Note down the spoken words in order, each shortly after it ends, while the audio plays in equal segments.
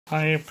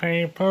Hey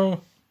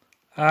people,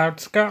 I've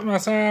just got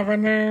myself a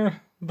new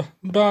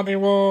body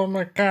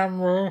warmer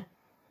camera.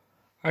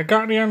 I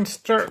got the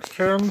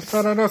instructions,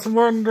 but I'm just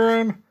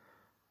wondering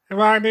if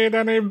I need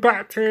any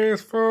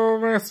batteries for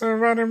this,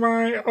 or any of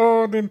my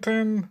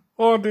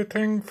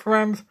auditing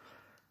friends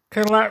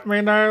can let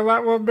me know.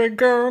 That would be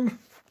good.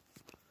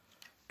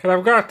 Cause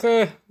I've got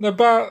the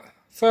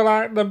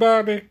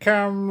body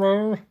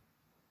camera,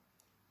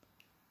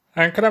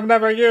 and cause I've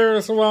never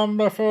used one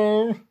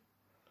before.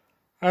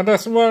 I'm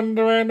just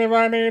wondering if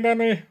I need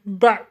any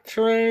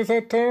batteries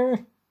at all.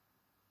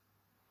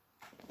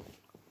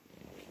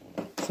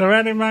 So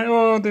any of my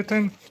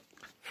auditing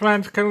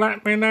friends can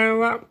let me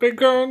know, that'd be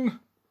good.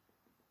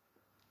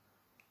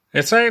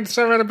 It said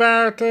something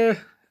about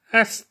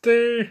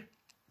SD.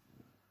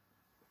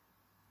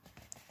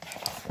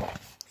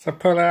 So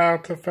pull it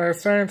out if they're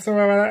saying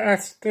something about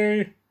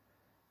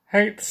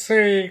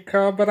SDHC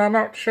code, but I'm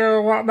not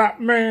sure what that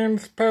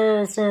means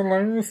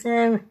personally,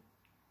 so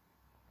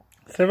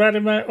if any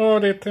of my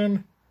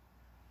auditing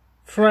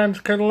friends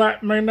can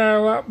let me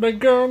know, that'd be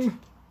good.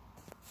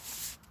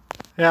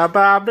 Yeah, but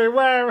I'll be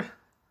wearing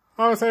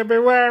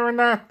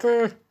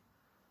that,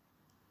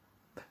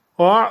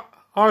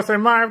 obviously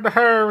might have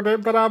heard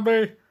it, but I'll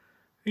be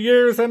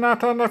using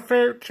that on the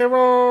future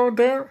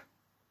audit.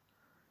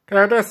 Cause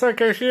I just think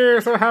it's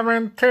useful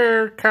having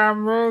two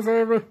cameras,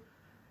 if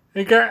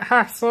you get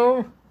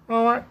hassle.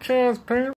 Alright, cheers people.